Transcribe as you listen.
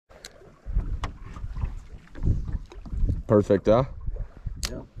Perfect, huh?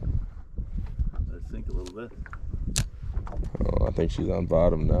 Yeah. Let it sink a little bit. Oh, I think she's on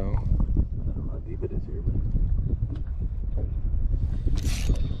bottom now. I don't know how deep it is here,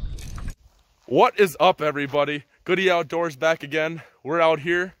 but... What is up, everybody? Goody Outdoors back again. We're out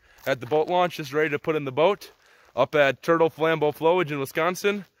here at the boat launch, just ready to put in the boat up at Turtle Flambeau Flowage in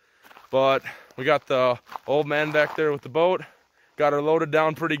Wisconsin. But we got the old man back there with the boat. Got her loaded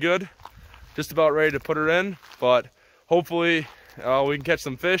down pretty good. Just about ready to put her in, but hopefully we can catch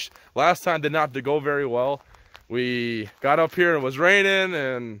some fish. Last time did not go very well. We got up here and it was raining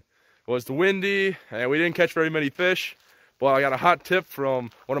and it was windy and we didn't catch very many fish. But I got a hot tip from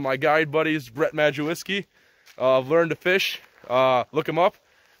one of my guide buddies, Brett Majewiski. I've learned to fish, look him up.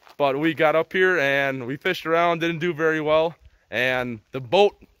 But we got up here and we fished around, didn't do very well. And the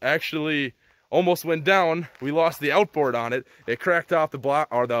boat actually almost went down. We lost the outboard on it. It cracked off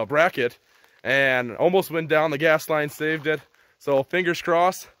the bracket and almost went down. The gas line saved it. So fingers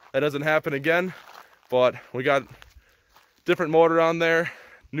crossed that doesn't happen again. But we got different motor on there.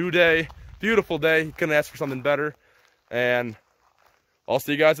 New day, beautiful day. Couldn't ask for something better. And I'll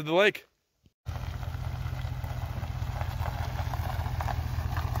see you guys at the lake.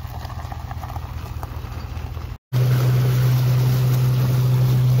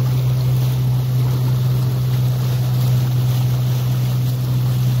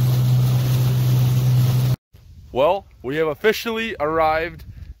 Well, we have officially arrived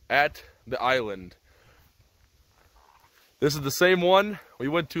at the island. This is the same one we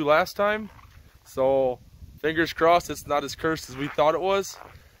went to last time, so fingers crossed it's not as cursed as we thought it was,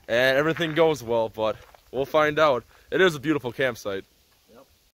 and everything goes well, but we'll find out. It is a beautiful campsite. Yep.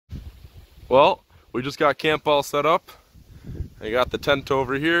 Well, we just got camp all set up. I got the tent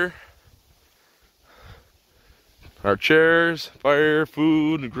over here. Our chairs, fire,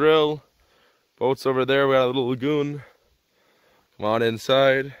 food, grill. Boats over there, we got a little lagoon. Come on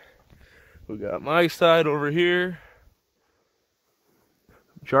inside. We got my side over here.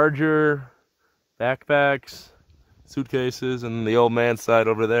 Charger, backpacks, suitcases, and the old man's side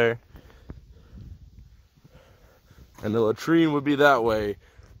over there. And the latrine would be that way.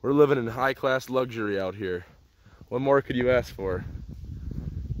 We're living in high-class luxury out here. What more could you ask for?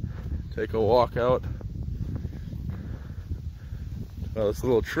 Take a walk out. Well, this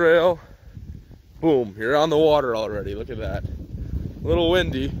little trail. Boom, you're on the water already. Look at that. A little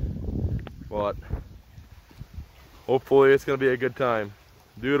windy, but hopefully it's gonna be a good time.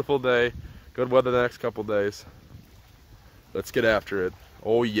 Beautiful day, good weather the next couple days. Let's get after it.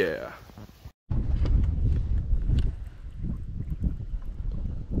 Oh yeah.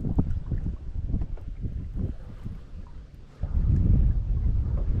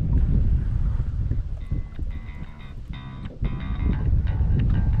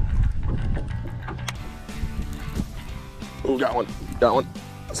 Oh, got one. Got one.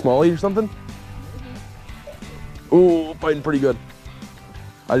 Smallie or something? Ooh, biting pretty good.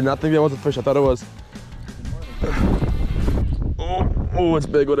 I did not think that was a fish. I thought it was. Oh, it's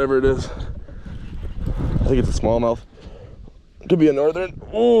big, whatever it is. I think it's a smallmouth. Could be a northern.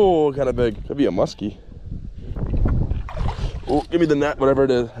 Oh, kind of big. Could be a muskie. Oh, give me the net, whatever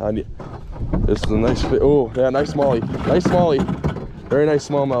it is. This is a nice fish. Oh, yeah, nice smallie. Nice smallie. Very nice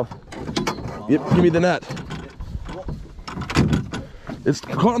smallmouth. Yep, give me the net. It's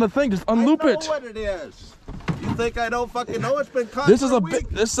caught on the thing. Just unloop it. I know what it is. You think I don't fucking know? It's been caught. This is a big.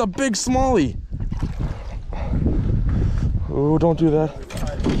 This is a big smallie. Oh, don't do that.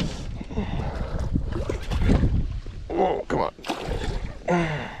 Oh, come on.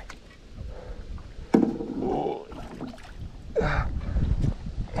 Oh.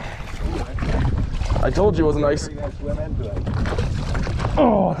 I told you it was nice.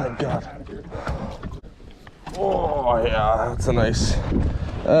 Oh, thank God. Oh yeah, that's a nice.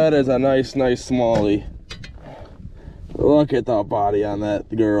 That is a nice smallie. Look at the body on that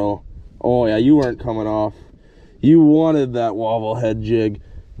girl. Oh yeah, you weren't coming off. You wanted that wobble head jig.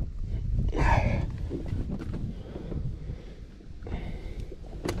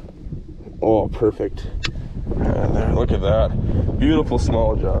 Oh, perfect. There, look at that. Beautiful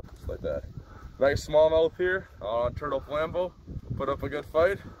small job. Just like that. Nice smallmouth here on Turtle Flambeau. Put up a good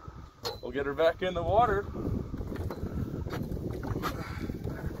fight. We'll get her back in the water.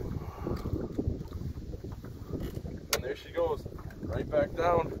 And there she goes, right back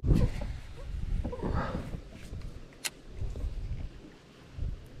down.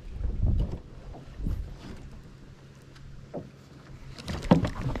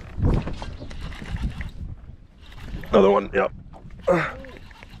 Another one, yep.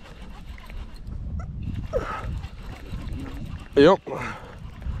 Yep.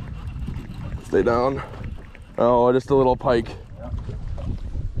 Stay down. Oh, just a little pike. Yeah.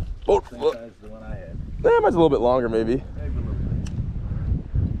 Oh, Same look. size as the one I had. Mine's a little bit longer, maybe. Maybe a little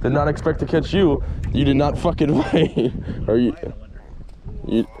bit. Did not expect to catch you. You did not fucking fight. Are you?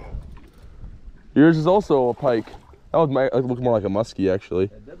 Yours is also a pike. That was look more like a muskie, actually.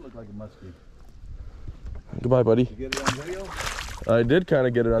 It did look like a muskie. Goodbye, buddy. Did you get it on video? I did kind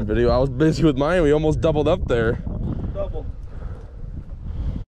of get it on video. I was busy with mine. We almost doubled up there. Double.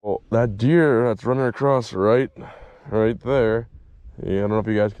 Oh, that deer that's running across right there. Yeah, I don't know if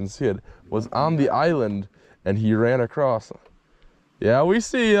you guys can see it. Was on the island, and he ran across. Yeah, we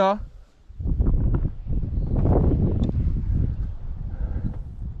see ya.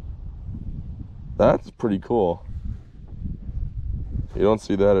 That's pretty cool. You don't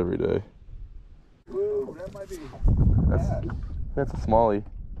see that every day. Ooh, that might be. That's a smallie.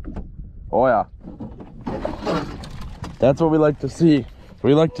 Oh yeah. That's what we like to see.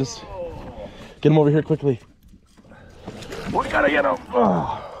 We like to get him over here quickly. We gotta get him.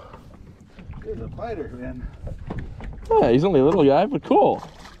 Oh. He's a fighter, man. Yeah, he's only a little guy, but cool.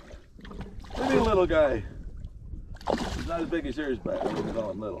 Maybe a little guy. He's not as big as yours, but I would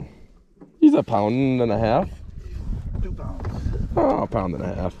call him little. He's a pound and a half. 2 pounds. Oh, a pound and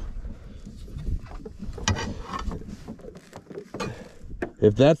a half.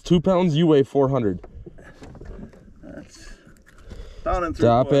 If that's 2 pounds, you weigh 400. That's pound and 3/4.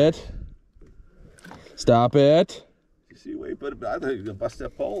 Stop it. Stop it. You see, wait, but I think you're gonna bust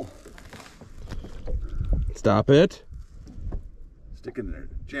that pole. Stop it. Stick in there,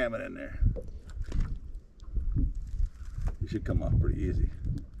 jam it in there. You should come off pretty easy.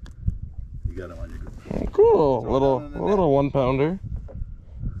 You got him on your group. Oh, cool. A little 1 pounder.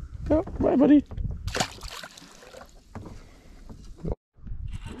 Oh, bye, buddy.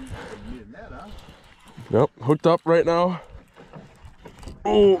 Yep, hooked up right now.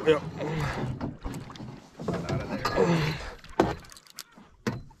 Oh, yep.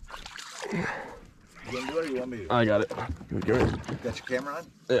 You want to do it or you want me to? I got it. Got your camera on?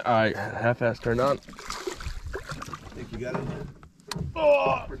 Yeah, I half-ass turned on. Think you got it?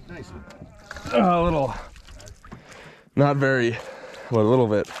 Oh, Pretty nice. a little. Not very, but a little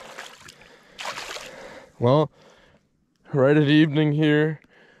bit. Well, right at evening here.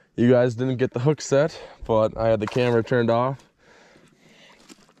 You guys didn't get the hook set, but I had the camera turned off.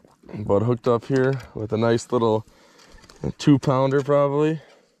 But hooked up here with a nice little 2 pounder probably.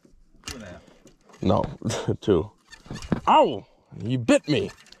 2.5. No, 2. Ow! You bit me.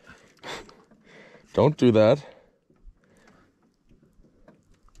 Don't do that.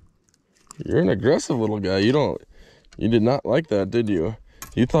 You're an aggressive little guy. You did not like that, did you?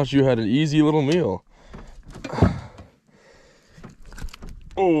 You thought you had an easy little meal.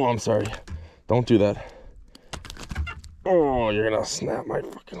 Oh, I'm sorry. Don't do that. Oh, you're gonna snap my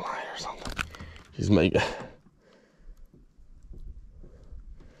fucking line or something. He's mega.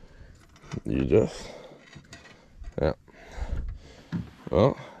 You just, yeah.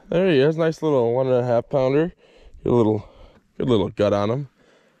 Well, there he is. Nice little 1.5 pounder. Good little gut on him.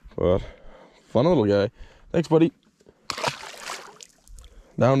 But fun little guy. Thanks, buddy.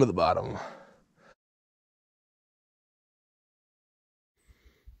 Down to the bottom.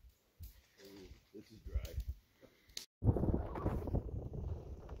 This is dry.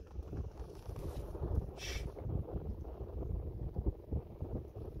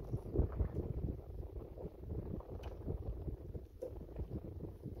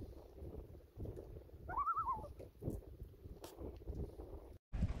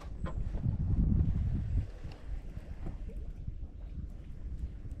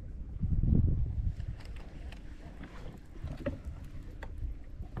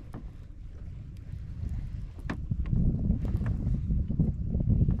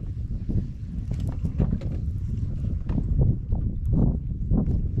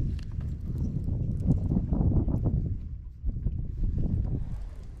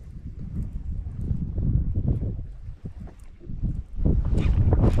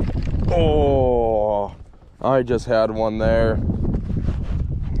 Oh, I just had one there.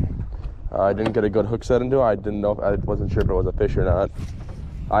 I didn't get a good hook set into it. I wasn't sure if it was a fish or not.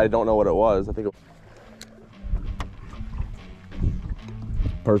 I don't know what it was. I think it...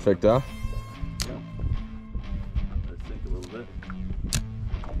 Perfect, huh? Yeah. Let's think a little bit.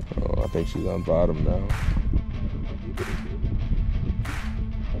 Oh, I think she's on bottom now.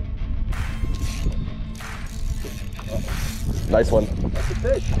 Nice one. That's a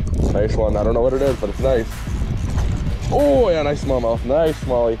fish. Nice one. I don't know what it is, but it's nice. Oh, yeah, nice smallmouth. Nice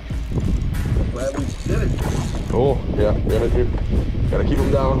smallie. Glad we did it. Oh, yeah. Gotta keep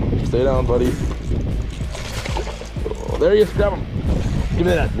him down. Stay down, buddy. Oh, there he is. Grab him. Give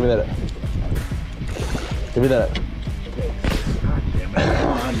me that. Give me that. Give me that. God damn it.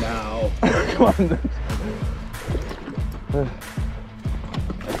 Come on now. Come on.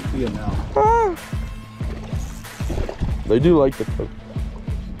 I can see him now. Ah. They do like the cook.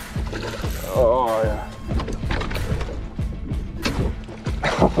 Oh yeah.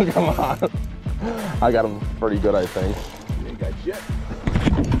 Oh, come on. I got him pretty good, I think. You ain't got shit.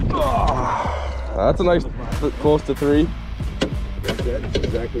 Oh, that's a nice close to 3. That's it. It's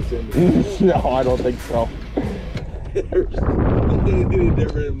exactly the same. No, I don't think so. There's anything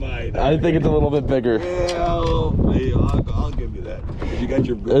different in mine. I think it's a little bit bigger. Well, hey, I'll give you that. You got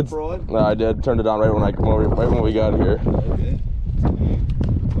your GoPro on? No, I did. Turned it on right when we got here. Okay.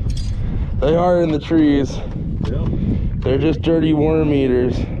 They are in the trees. Yep. They're just dirty worm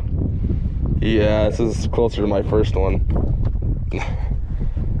eaters. Yeah, this is closer to my first one.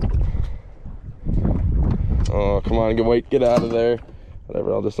 Oh, come on, get out of there.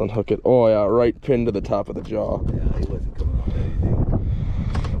 Whatever, I'll just unhook it. Oh yeah, right pinned to the top of the jaw. Yeah, he wasn't coming off that easy.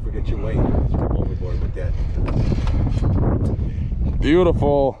 Don't forget your weight. Jump overboard with that.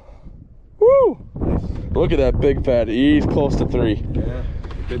 Beautiful. Woo! Nice. Look at that big fat. He's close to 3. Yeah.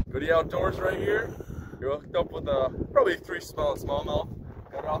 Goody Outdoors right here. You're hooked up with probably 3 smallmouth.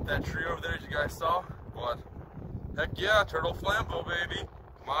 Got off that tree over there as you guys saw. But heck yeah, turtle flambeau, baby.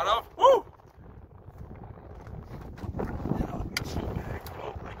 Come on up. Woo!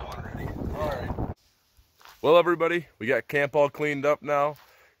 Alright. Well everybody, we got camp all cleaned up now.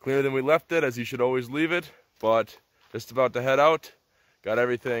 Cleaner than we left it, as you should always leave it. But just about to head out. Got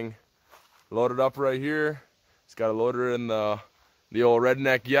everything loaded up right here. Just got to load her in the old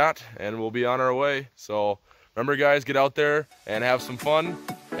redneck yacht and we'll be on our way. So remember guys, get out there and have some fun,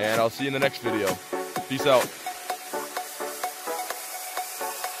 and I'll see you in the next video. Peace out.